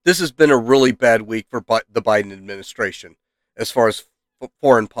This has been a really bad week for the Biden administration as far as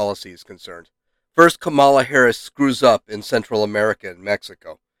foreign policy is concerned. First, Kamala Harris screws up in Central America and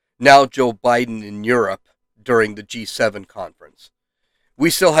Mexico. Now, Joe Biden in Europe during the G7 conference.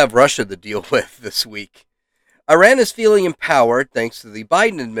 We still have Russia to deal with this week. Iran is feeling empowered thanks to the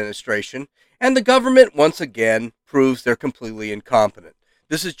Biden administration, and the government once again proves they're completely incompetent.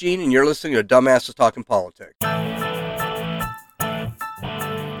 This is Gene, and you're listening to Dumbasses Talking Politics.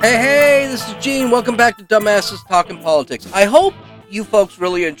 Hey, this is Gene. Welcome back to Dumbasses Talking Politics. I hope you folks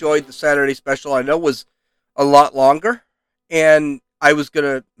really enjoyed the Saturday special. I know it was a lot longer, and I was going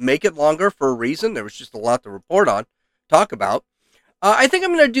to make it longer for a reason. There was just a lot to report on, talk about. I think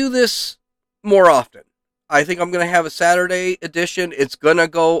I'm going to do this more often. I think I'm going to have a Saturday edition. It's going to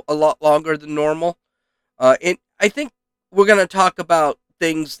go a lot longer than normal. I think we're going to talk about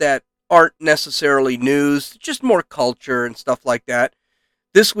things that aren't necessarily news, just more culture and stuff like that.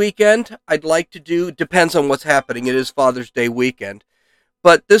 This weekend, I'd like to do, depends on what's happening. It is Father's Day weekend.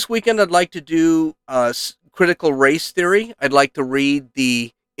 But this weekend, I'd like to do critical race theory. I'd like to read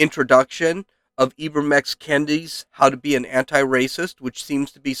the introduction of Ibram X. Kendi's How to Be an Anti-Racist, which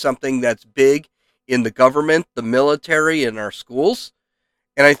seems to be something that's big in the government, the military, and our schools.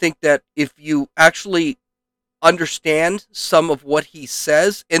 And I think that if you actually understand some of what he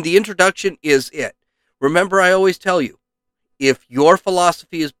says, and the introduction is it. Remember, I always tell you, if your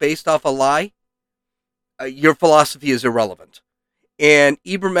philosophy is based off a lie, your philosophy is irrelevant. And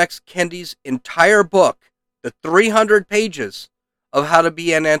Ibram X. Kendi's entire book, the 300 pages of How to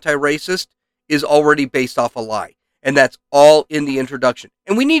Be an Anti-Racist, is already based off a lie. And that's all in the introduction.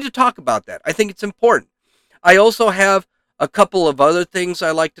 And we need to talk about that. I think it's important. I also have a couple of other things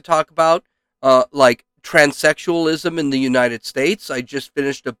I like to talk about, like transsexualism in the United States. I just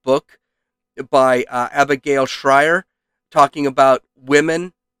finished a book by Abigail Shrier, talking about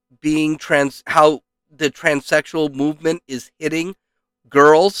women being how the transsexual movement is hitting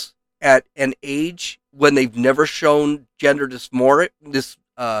girls at an age when they've never shown gender dysmorphia.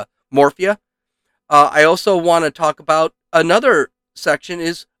 I also want to talk about another section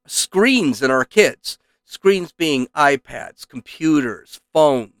is screens in our kids. Screens being iPads, computers,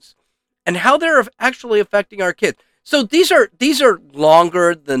 phones, and how they're actually affecting our kids. So these are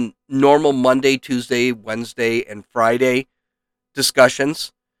longer than normal Monday, Tuesday, Wednesday, and Friday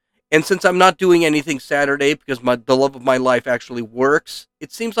discussions. And since I'm not doing anything Saturday because the love of my life actually works,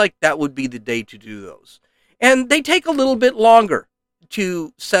 it seems like that would be the day to do those. And they take a little bit longer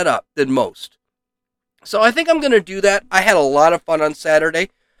to set up than most. So I think I'm going to do that. I had a lot of fun on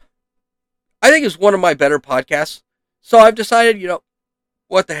Saturday. I think it's one of my better podcasts. So I've decided,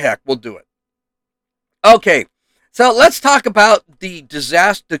 what the heck, we'll do it. Okay. So let's talk about the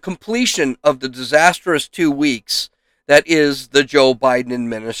completion of the disastrous 2 weeks that is the Joe Biden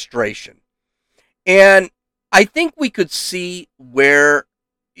administration. And I think we could see where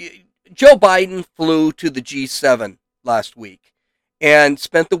Joe Biden flew to the G7 last week and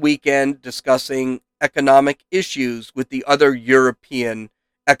spent the weekend discussing economic issues with the other European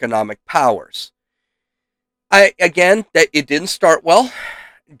economic powers. That it didn't start well.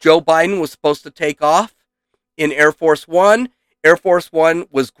 Joe Biden was supposed to take off in Air Force One. Air Force One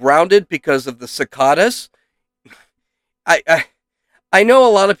was grounded because of the cicadas. I know a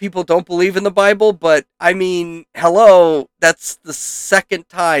lot of people don't believe in the Bible, but I mean, hello, that's the second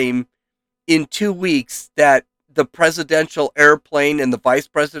time in 2 weeks that the presidential airplane and the vice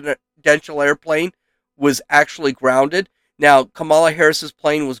presidential airplane was actually grounded. Now, Kamala Harris's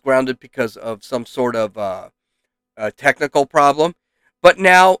plane was grounded because of some sort of technical problem, but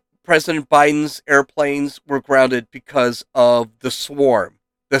now President Biden's airplanes were grounded because of the swarm,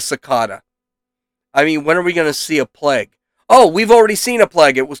 the cicada. I mean, when are we going to see a plague? Oh, we've already seen a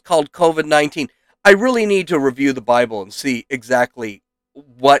plague. It was called COVID-19. I really need to review the Bible and see exactly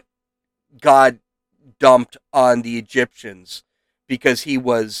what God dumped on the Egyptians because he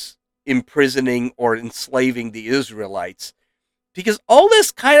was imprisoning or enslaving the Israelites. Because all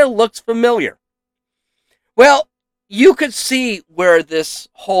this kind of looks familiar. Well, you could see where this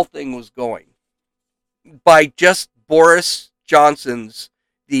whole thing was going by just Boris Johnson's,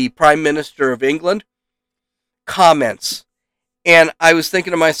 the Prime Minister of England, comments. And I was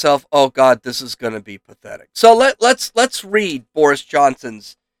thinking to myself, oh God, this is going to be pathetic. So let's read Boris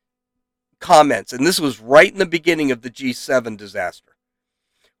Johnson's comments. And this was right in the beginning of the G7 disaster.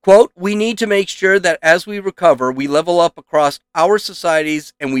 Quote, "We need to make sure that as we recover, we level up across our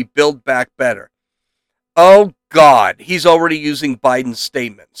societies and we build back better." Oh God, he's already using Biden's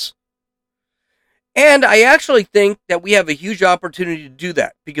statements. And I actually think that we have a huge opportunity to do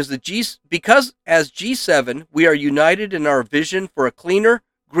that because as G7, we are united in our vision for a cleaner,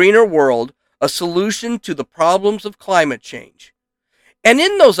 greener world, a solution to the problems of climate change. And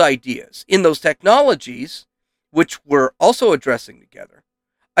in those ideas, in those technologies, which we're also addressing together,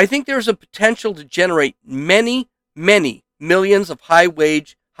 I think there's a potential to generate many, many millions of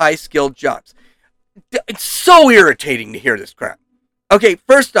high-wage, high-skilled jobs. It's so irritating to hear this crap. Okay,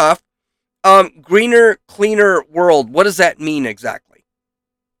 first off, greener, cleaner world. What does that mean exactly?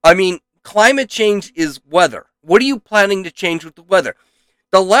 I mean, climate change is weather. What are you planning to change with the weather?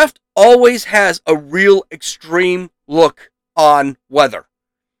 The left always has a real extreme look on weather.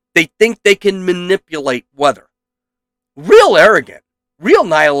 They think they can manipulate weather. Real arrogant, real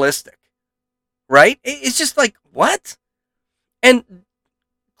nihilistic, right? It's just like, what? And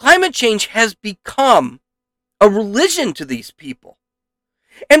climate change has become a religion to these people.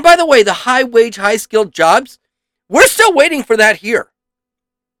 And by the way, the high-wage, high-skilled jobs, we're still waiting for that here.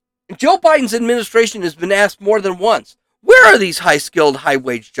 Joe Biden's administration has been asked more than once, where are these high-skilled,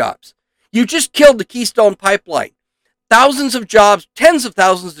 high-wage jobs? You just killed the Keystone Pipeline. Thousands of jobs, tens of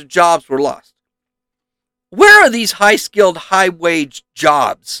thousands of jobs were lost. Where are these high-skilled, high-wage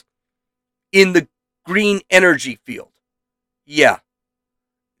jobs in the green energy field? Yeah.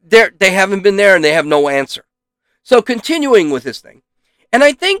 They haven't been there and they have no answer. So continuing with this thing, and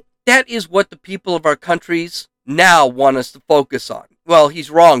I think that is what the people of our countries now want us to focus on. Well, he's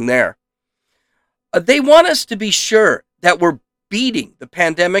wrong there. They want us to be sure that we're beating the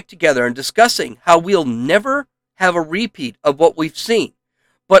pandemic together and discussing how we'll never have a repeat of what we've seen,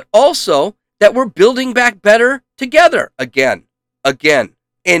 but also that we're building back better together again.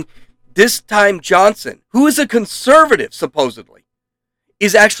 And this time Johnson, who is a conservative supposedly,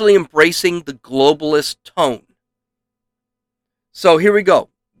 is actually embracing the globalist tone. So here we go.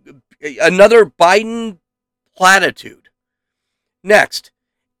 Another Biden platitude. Next.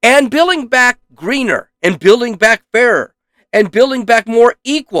 And building back greener, and building back fairer, and building back more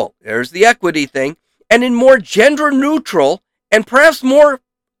equal. There's the equity thing. And in more gender neutral, and perhaps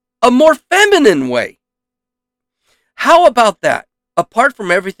a more feminine way. How about that? Apart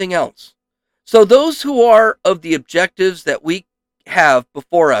from everything else. So those who are of the objectives that we have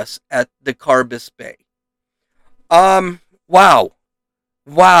before us at the Carbis Bay. Wow.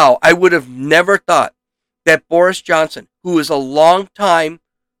 I would have never thought that Boris Johnson, who is a longtime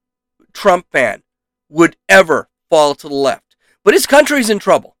Trump fan, would ever fall to the left. But his country's in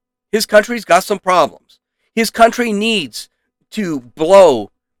trouble. His country's got some problems. His country needs to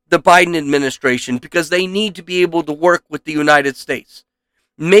blow the Biden administration because they need to be able to work with the United States.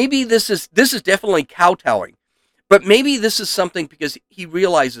 Maybe this is definitely kowtowing, but maybe this is something because he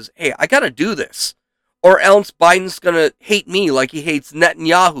realizes, hey, I got to do this, or else Biden's going to hate me like he hates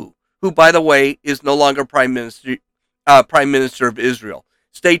Netanyahu, who, by the way, is no longer prime minister of Israel.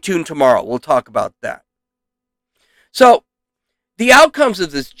 Stay tuned tomorrow. We'll talk about that. So the outcomes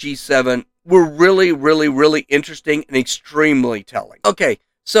of this G7 were really, really, really interesting and extremely telling. Okay,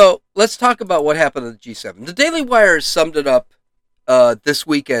 so let's talk about what happened at the G7. The Daily Wire summed it up this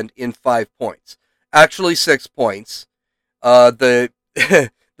weekend in 5 points. Actually, 6 points. The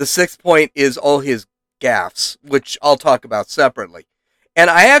 6th point is all his gaffes, which I'll talk about separately. And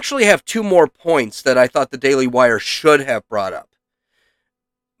I actually have 2 more points that I thought the Daily Wire should have brought up.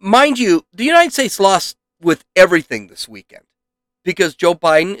 Mind you, the United States lost with everything this weekend because Joe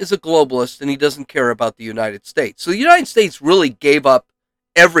Biden is a globalist and he doesn't care about the United States. So the United States really gave up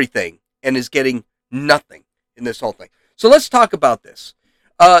everything and is getting nothing in this whole thing. So let's talk about this.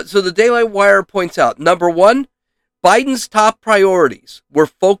 So the Daily Wire points out, number 1, Biden's top priorities were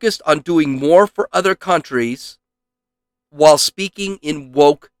focused on doing more for other countries while speaking in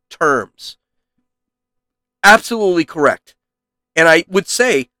woke terms. Absolutely correct. And I would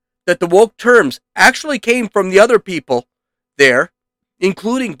say that the woke terms actually came from the other people there,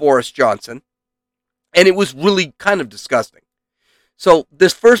 including Boris Johnson, and it was really kind of disgusting. So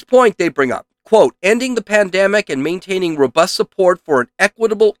this first point they bring up, quote, ending the pandemic and maintaining robust support for an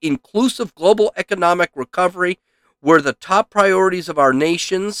equitable, inclusive global economic recovery were the top priorities of our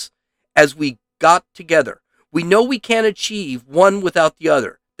nations as we got together. We know we can't achieve one without the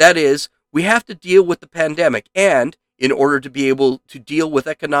other. That is, we have to deal with the pandemic, and in order to be able to deal with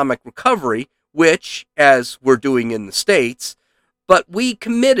economic recovery, which, as we're doing in the States, but we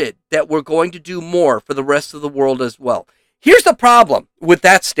committed that we're going to do more for the rest of the world as well. Here's the problem with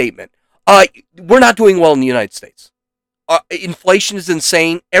that statement. We're not doing well in the United States. Inflation is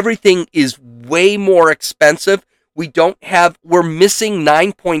insane. Everything is way more expensive. We're missing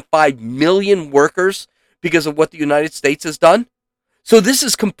 9.5 million workers because of what the United States has done. So this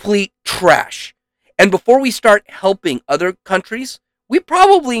is complete trash. And before we start helping other countries, we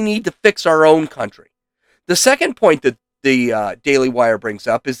probably need to fix our own country. The second point that the Daily Wire brings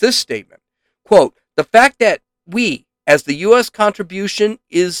up is this statement. Quote, the fact that we, as the U.S. contribution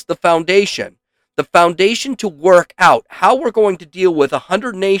is the foundation to work out how we're going to deal with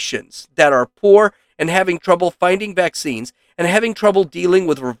 100 nations that are poor and having trouble finding vaccines and having trouble dealing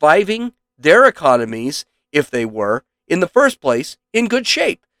with reviving their economies, if they were, in the first place, in good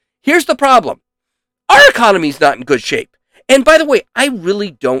shape. Here's the problem. Our economy's not in good shape. And by the way, I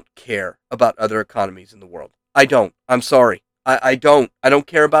really don't care about other economies in the world. I don't. I'm sorry. I don't. I don't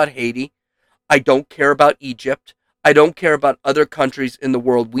care about Haiti. I don't care about Egypt. I don't care about other countries in the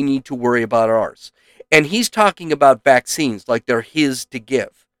world. We need to worry about ours. And he's talking about vaccines like they're his to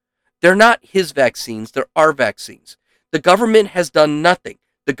give. They're not his vaccines. They're our vaccines. The government has done nothing.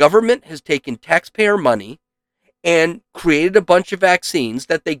 The government has taken taxpayer money and created a bunch of vaccines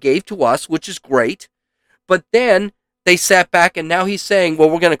that they gave to us, which is great. But then they sat back and now he's saying, well,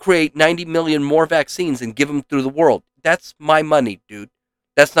 we're going to create 90 million more vaccines and give them through the world. That's my money, dude.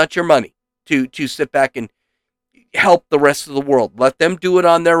 That's not your money to sit back and help the rest of the world. Let them do it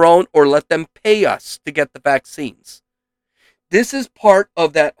on their own or let them pay us to get the vaccines. This is part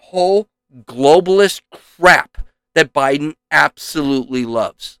of that whole globalist crap that Biden absolutely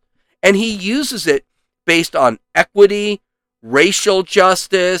loves. And he uses it based on equity, racial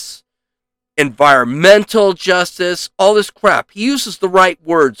justice, environmental justice, all this crap. He uses the right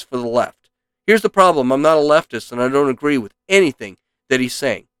words for the left. Here's the problem. I'm not a leftist and I don't agree with anything that he's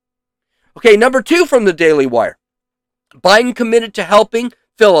saying. Okay, number 2 from the Daily Wire. Biden committed to helping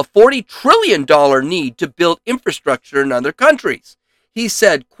fill a $40 trillion need to build infrastructure in other countries. He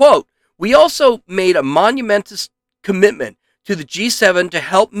said, quote, we also made a monumentous commitment to the G7 to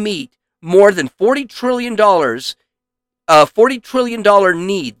help meet more than $40 trillion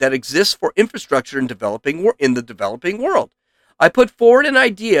need that exists for infrastructure in the developing world. I put forward an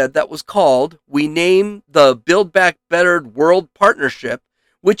idea that was called, we name the Build Back Better World Partnership,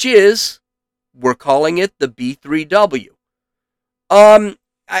 which is, we're calling it the B3W.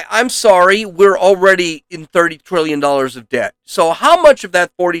 I'm sorry, we're already in $30 trillion of debt. So how much of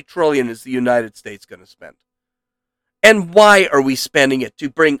that $40 trillion is the United States going to spend? And why are we spending it to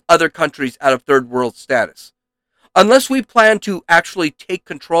bring other countries out of third world status? Unless we plan to actually take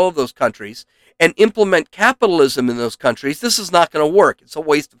control of those countries and implement capitalism in those countries, this is not going to work. It's a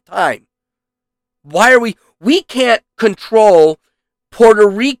waste of time. Why are we can't control Puerto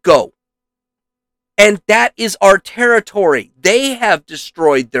Rico. And that is our territory. They have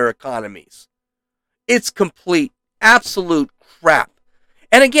destroyed their economies. It's complete, absolute crap.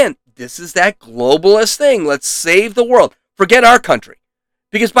 And again, this is that globalist thing. Let's save the world. Forget our country.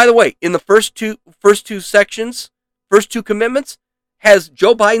 Because, by the way, in the first two sections, first two commitments, has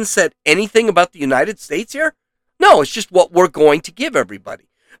Joe Biden said anything about the United States here? No, it's just what we're going to give everybody.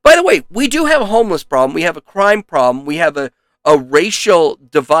 By the way, we do have a homeless problem. We have a crime problem. We have a racial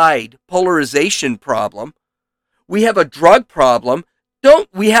divide, polarization problem. We have a drug problem.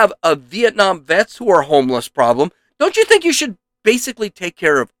 We have a Vietnam vets who are homeless problem. Don't you think you should basically take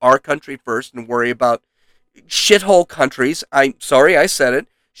care of our country first and worry about shithole countries? I'm sorry, I said it.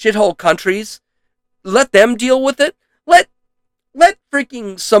 Shithole countries. Let them deal with it. Let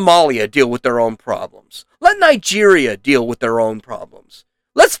freaking Somalia deal with their own problems. Let Nigeria deal with their own problems.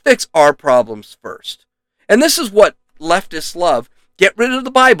 Let's fix our problems first. And this is what leftists love. Get rid of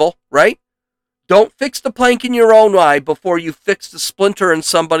the Bible, right? Don't fix the plank in your own eye before you fix the splinter in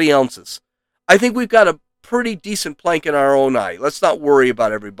somebody else's. I think we've got a pretty decent plank in our own eye. Let's not worry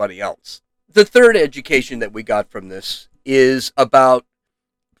about everybody else. The third education that we got from this is about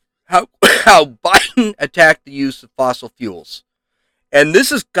how Biden attacked the use of fossil fuels. And this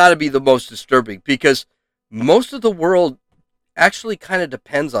has got to be the most disturbing because most of the world actually kind of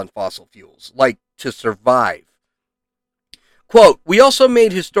depends on fossil fuels, like to survive. Quote, we also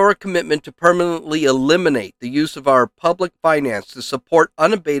made historic commitment to permanently eliminate the use of our public finance to support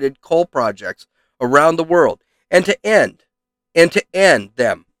unabated coal projects around the world and to end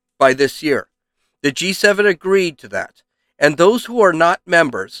them by this year. The G7 agreed to that. And those who are not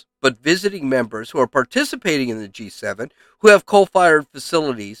members, but visiting members who are participating in the G7, who have coal-fired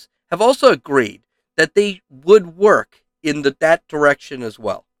facilities, have also agreed that they would work in that direction as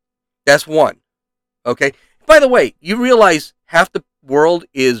well. That's one. Okay? By the way, you realize half the world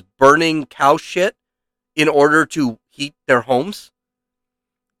is burning cow shit in order to heat their homes?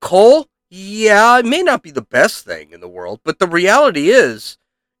 Coal? Yeah, it may not be the best thing in the world, but the reality is,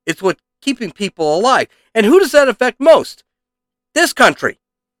 it's what's keeping people alive. And who does that affect most? This country.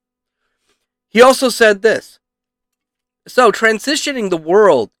 He also said this. So, transitioning the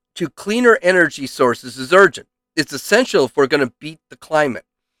world to cleaner energy sources is urgent. It's essential if we're going to beat the climate.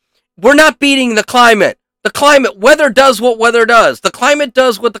 We're not beating the climate. The climate, weather does what weather does. The climate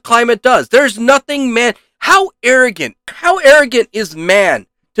does what the climate does. There's nothing, man. How arrogant is man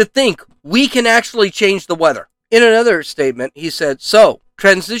to think we can actually change the weather? In another statement, he said, so,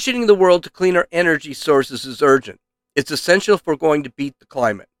 transitioning the world to cleaner energy sources is urgent. It's essential if we're going to beat the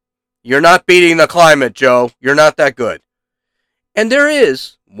climate. You're not beating the climate, Joe. You're not that good. And there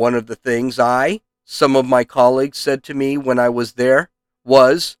is one of the things some of my colleagues said to me when I was there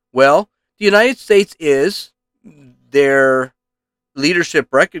was, well, the United States their leadership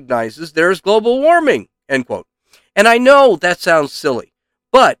recognizes there is global warming, end quote. And I know that sounds silly,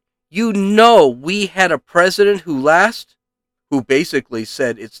 but we had a president who basically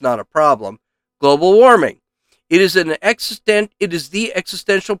said it's not a problem, global warming. It is the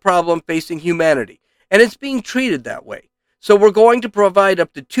existential problem facing humanity, and it's being treated that way. So we're going to provide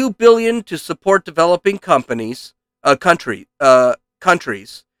up to $2 billion to support developing countries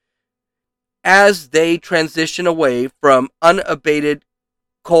as they transition away from unabated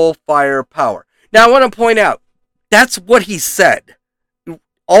coal-fired power. Now, I want to point out, that's what he said.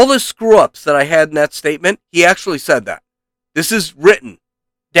 All the screw-ups that I had in that statement, he actually said that. This is written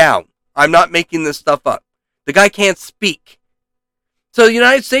down. I'm not making this stuff up. The guy can't speak. So the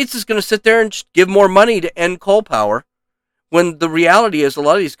United States is going to sit there and give more money to end coal power, when the reality is a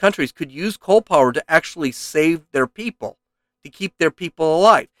lot of these countries could use coal power to actually save their people, to keep their people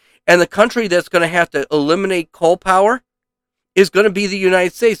alive. And the country that's going to have to eliminate coal power is going to be the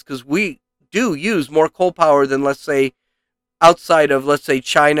United States, because we do use more coal power than, let's say, outside of, let's say,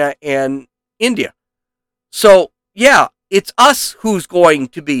 China and India. So, yeah, it's us who's going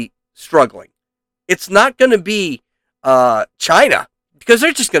to be struggling. It's not going to be China, because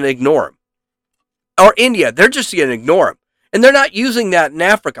they're just going to ignore them. Or India, they're just going to ignore them. And they're not using that in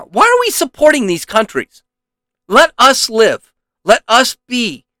Africa. Why are we supporting these countries? Let us live. Let us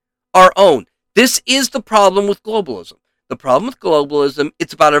be our own. This is the problem with globalism. The problem with globalism,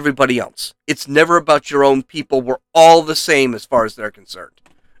 it's about everybody else. It's never about your own people. We're all the same as far as they're concerned,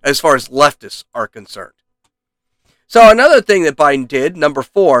 as far as leftists are concerned. So another thing that Biden did, number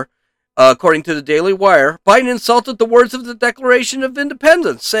 4, according to the Daily Wire, Biden insulted the words of the Declaration of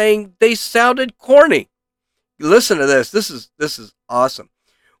Independence, saying they sounded corny. Listen to this. This is awesome.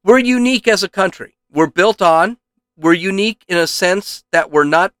 We're unique as a country. We're unique in a sense that we're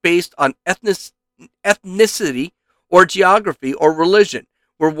not based on ethnicity or geography or religion.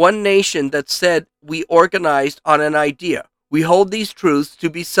 We're one nation that said we organized on an idea. We hold these truths to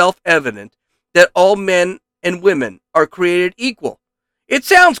be self-evident, that all men and women are created equal. It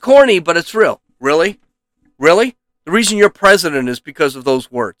sounds corny, but it's real. Really? Really? The reason you're president is because of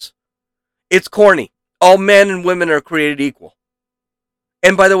those words. It's corny. All men and women are created equal.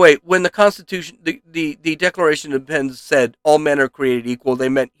 And by the way, when the Constitution, the Declaration of Independence said all men are created equal, they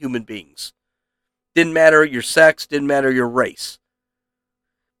meant human beings. Didn't matter your sex, didn't matter your race.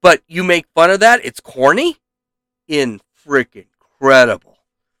 But you make fun of that? It's corny? Incredible.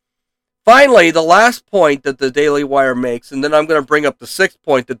 Finally, the last point that the Daily Wire makes, and then I'm going to bring up the 6th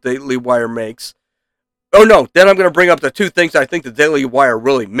point that the Daily Wire makes. Oh no, then I'm going to bring up the 2 things I think the Daily Wire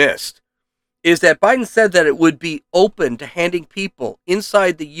really missed. Is that Biden said that it would be open to handing people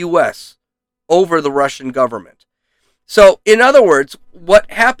inside the U.S. over the Russian government. So, in other words,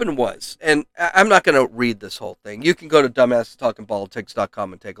 what happened was, and I'm not going to read this whole thing. You can go to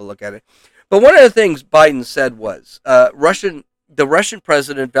dumbassestalkingpolitics.com and take a look at it. But one of the things Biden said was, the Russian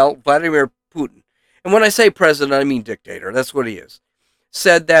president, Vladimir Putin, and when I say president, I mean dictator, that's what he is,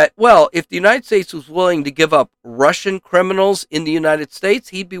 said that, well, if the United States was willing to give up Russian criminals in the United States,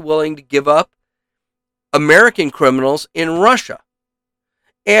 he'd be willing to give up American criminals in Russia.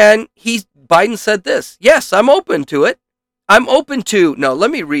 And Biden said this, yes, I'm open to it. No,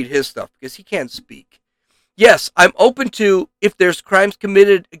 let me read his stuff because he can't speak. Yes, I'm open to, if there's crimes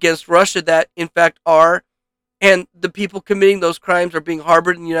committed against Russia that in fact are, and the people committing those crimes are being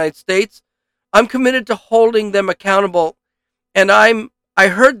harbored in the United States, I'm committed to holding them accountable. And I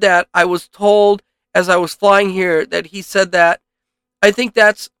heard that. I was told as I was flying here that he said that. I think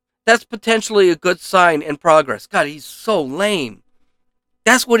that's potentially a good sign and progress. God, he's so lame.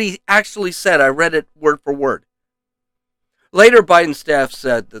 That's what he actually said. I read it word for word. Later, Biden's staff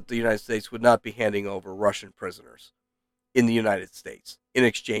said that the United States would not be handing over Russian prisoners in the United States in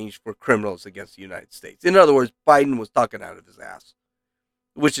exchange for criminals against the United States. In other words, Biden was talking out of his ass,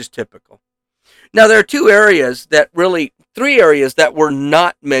 which is typical. Now, there are 3 areas that were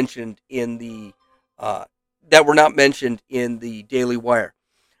not mentioned in the Daily Wire.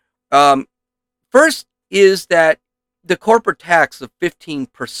 First is that the corporate tax of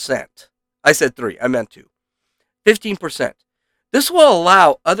 15%. I said 3, I meant 2. 15%. This will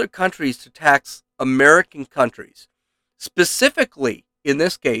allow other countries to tax American countries, specifically, in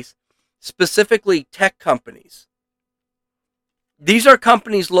this case, specifically tech companies. These are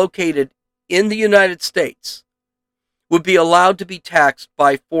companies located in the United States, would be allowed to be taxed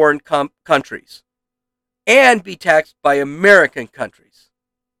by foreign countries and be taxed by American countries.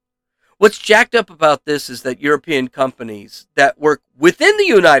 What's jacked up about this is that European companies that work within the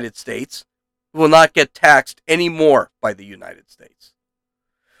United States will not get taxed anymore by the United States.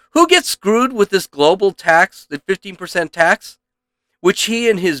 Who gets screwed with this global tax, the 15% tax, which he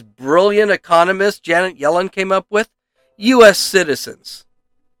and his brilliant economist Janet Yellen came up with? U.S. citizens.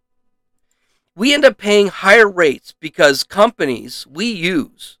 We end up paying higher rates because companies we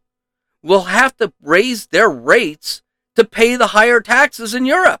use will have to raise their rates to pay the higher taxes in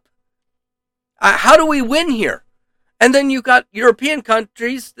Europe. How do we win here? And then you've got European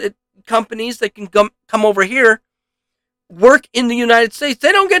companies that can come over here, work in the United States.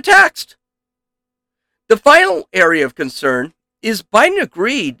 They don't get taxed. The final area of concern is Biden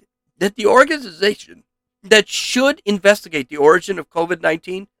agreed that the organization that should investigate the origin of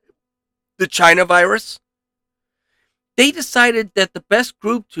COVID-19, the China virus, they decided that the best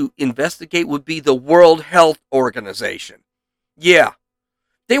group to investigate would be the World Health Organization. Yeah,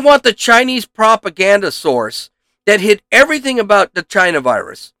 they want the Chinese propaganda source that hid everything about the China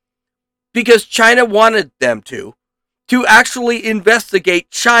virus because China wanted them to actually investigate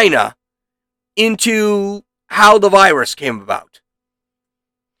China into how the virus came about.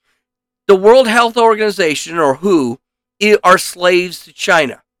 The World Health Organization, or WHO, are slaves to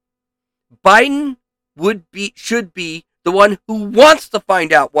China. Biden should be the one who wants to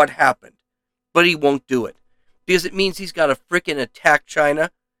find out what happened, but he won't do it because it means he's got to frickin' attack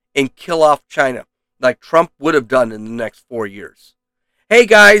China and kill off China like Trump would have done in the next 4 years. Hey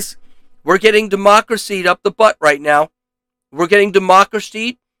guys, we're getting democracy up the butt right now. We're getting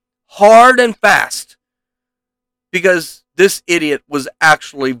democracy hard and fast because this idiot was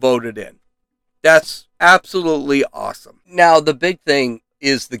actually voted in. That's absolutely awesome. Now, the big thing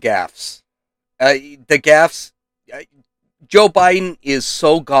is the gaffes. Joe Biden is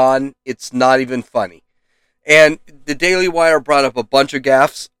so gone, it's not even funny. And the Daily Wire brought up a bunch of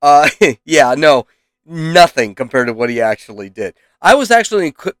gaffes. Yeah, no, nothing compared to what he actually did. I was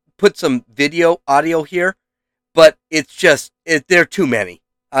actually put some audio here, but it's just, there are too many.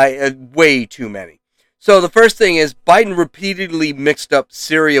 Way too many. So the first thing is Biden repeatedly mixed up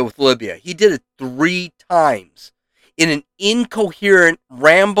Syria with Libya. He did it 3 times in an incoherent,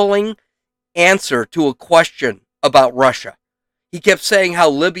 rambling answer to a question about Russia. He kept saying how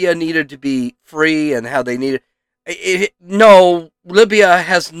Libya needed to be free and how they needed... No, Libya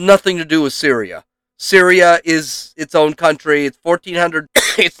has nothing to do with Syria. Syria is its own country. It's 1,400...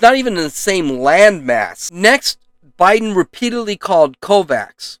 It's not even in the same landmass. Next, Biden repeatedly called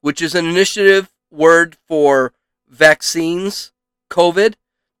COVAX, which is an initiative word for vaccines, COVID.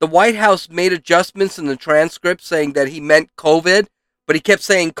 The White House made adjustments in the transcript saying that he meant COVID, but he kept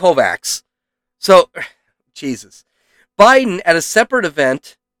saying COVAX. So, Jesus. Biden, at a separate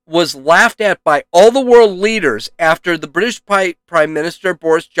event, was laughed at by all the world leaders after the British Prime Minister,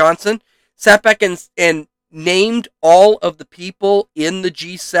 Boris Johnson, sat back and named all of the people in the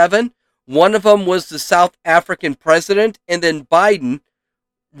G7. One of them was the South African president, and then Biden,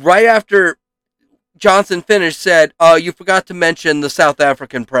 right after Johnson finished, said, you forgot to mention the South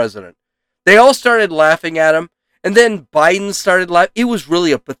African president. They all started laughing at him, and then Biden started laughing. It was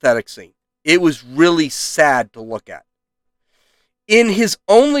really a pathetic scene. It was really sad to look at. In his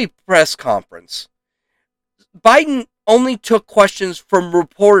only press conference, Biden only took questions from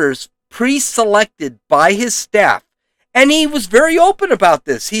reporters pre-selected by his staff, and he was very open about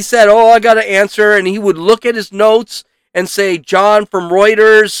this. He said, I got to answer, and he would look at his notes and say, John from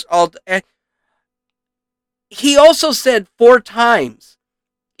Reuters. He also said 4 times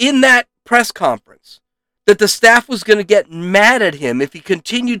in that press conference that the staff was going to get mad at him if he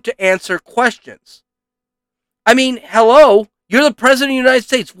continued to answer questions. I mean, hello, you're the president of the United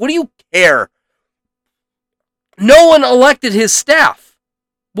States. What do you care? No one elected his staff.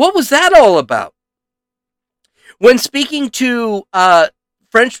 What was that all about? When speaking to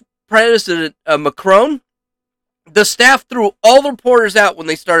French President Macron, the staff threw all the reporters out when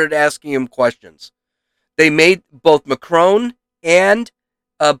they started asking him questions. They made, both Macron and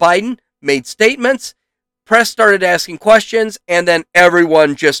Biden made statements. Press started asking questions, and then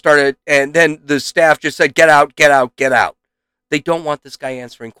everyone just started, and then the staff just said, get out, get out, get out. They don't want this guy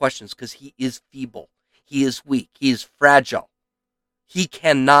answering questions because he is feeble. He is weak. He is fragile. He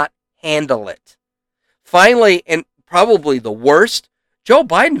cannot handle it. Finally, and probably the worst, Joe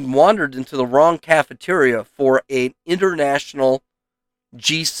Biden wandered into the wrong cafeteria for an international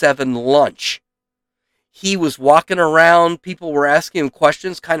G7 lunch. He was walking around. People were asking him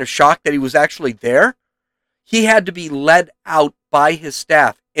questions, kind of shocked that he was actually there. He had to be led out by his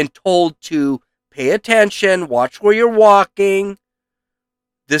staff and told to pay attention, watch where you're walking.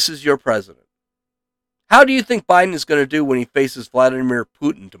 This is your president. How do you think Biden is going to do when he faces Vladimir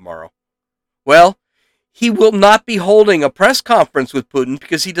Putin tomorrow? Well, he will not be holding a press conference with Putin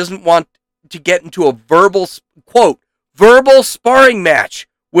because he doesn't want to get into a verbal sparring match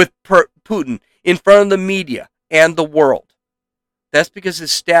with Putin in front of the media and the world. That's because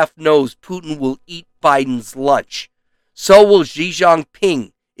his staff knows Putin will eat Biden's lunch. So will Xi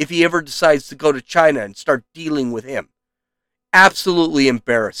Jinping if he ever decides to go to China and start dealing with him. Absolutely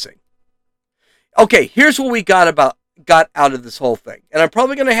embarrassing. Okay, here's what we got out of this whole thing. And I'm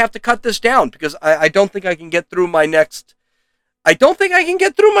probably going to have to cut this down because I don't think I can get through my next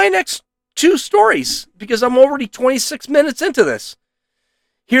two stories because I'm already 26 minutes into this.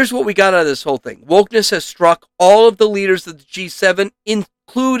 Here's what we got out of this whole thing. Wokeness has struck all of the leaders of the G7,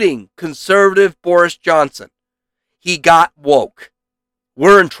 including conservative Boris Johnson. He got woke.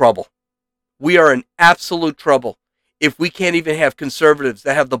 We're in trouble. We are in absolute trouble if we can't even have conservatives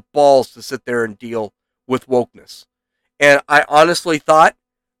that have the balls to sit there and deal with wokeness. And I honestly thought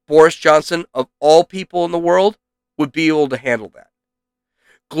Boris Johnson, of all people in the world, would be able to handle that.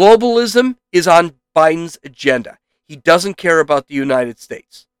 Globalism is on Biden's agenda. He doesn't care about the United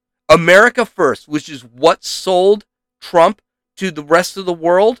States. America first, which is what sold Trump to the rest of the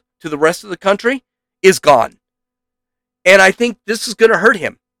world, to the rest of the country, is gone. And I think this is going to hurt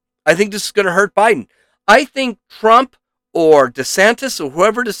him. I think this is going to hurt Biden. I think Trump or DeSantis or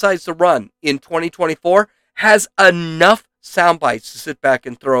whoever decides to run in 2024 has enough sound bites to sit back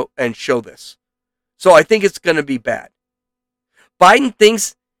and throw and show this. So I think it's going to be bad. Biden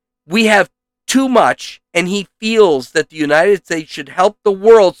thinks we have too much, and he feels that the United States should help the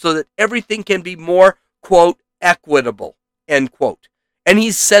world so that everything can be more, quote, equitable, end quote. And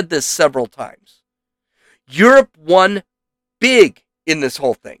he's said this several times. Europe won big in this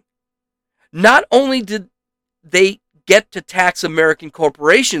whole thing. Not only did they get to tax American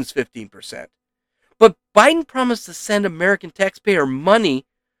corporations 15%, but Biden promised to send American taxpayer money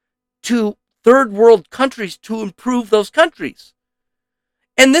to third world countries to improve those countries.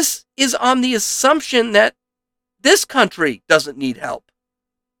 And this is on the assumption that this country doesn't need help.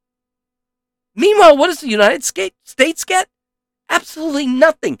 Meanwhile, what does the United States get? Absolutely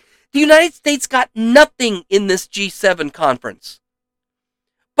nothing. The United States got nothing in this G7 conference.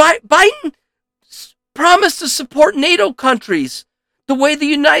 Biden promised to support NATO countries the way the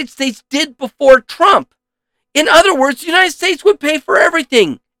United States did before Trump. In other words, the United States would pay for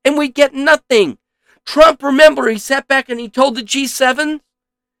everything, and we'd get nothing. Trump, remember, he sat back and he told the G7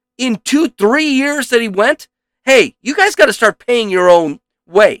 in 2-3 years that he went, hey, you guys got to start paying your own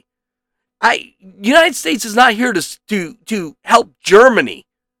way. United States is not here to help Germany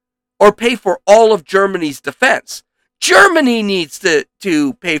or pay for all of Germany's defense. Germany needs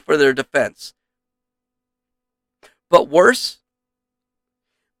to pay for their defense. But worse,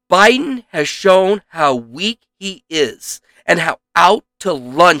 Biden has shown how weak he is and how out to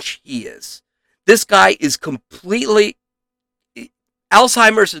lunch he is. This guy is completely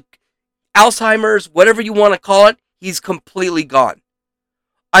Alzheimer's, whatever you want to call it, he's completely gone.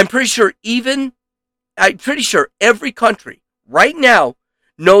 I'm pretty sure every country right now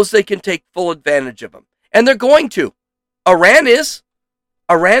knows they can take full advantage of him. And they're going to. Iran is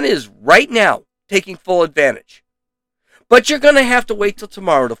right now taking full advantage. But you're going to have to wait till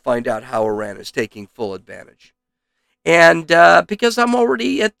tomorrow to find out how Iran is taking full advantage. And because I'm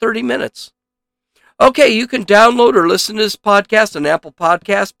already at 30 minutes. Okay, you can download or listen to this podcast on Apple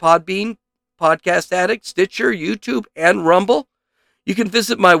Podcasts, Podbean, Podcast Addict, Stitcher, YouTube, and Rumble. You can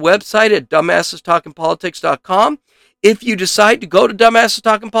visit my website at dumbassestalkingpolitics.com. If you decide to go to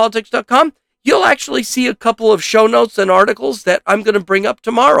dumbassestalkingpolitics.com, you'll actually see a couple of show notes and articles that I'm going to bring up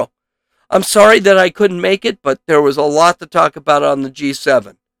tomorrow. I'm sorry that I couldn't make it, but there was a lot to talk about on the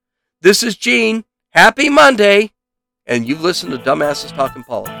G7. This is Gene. Happy Monday. And you've listened to Dumbasses Talking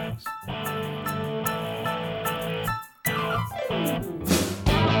Politics.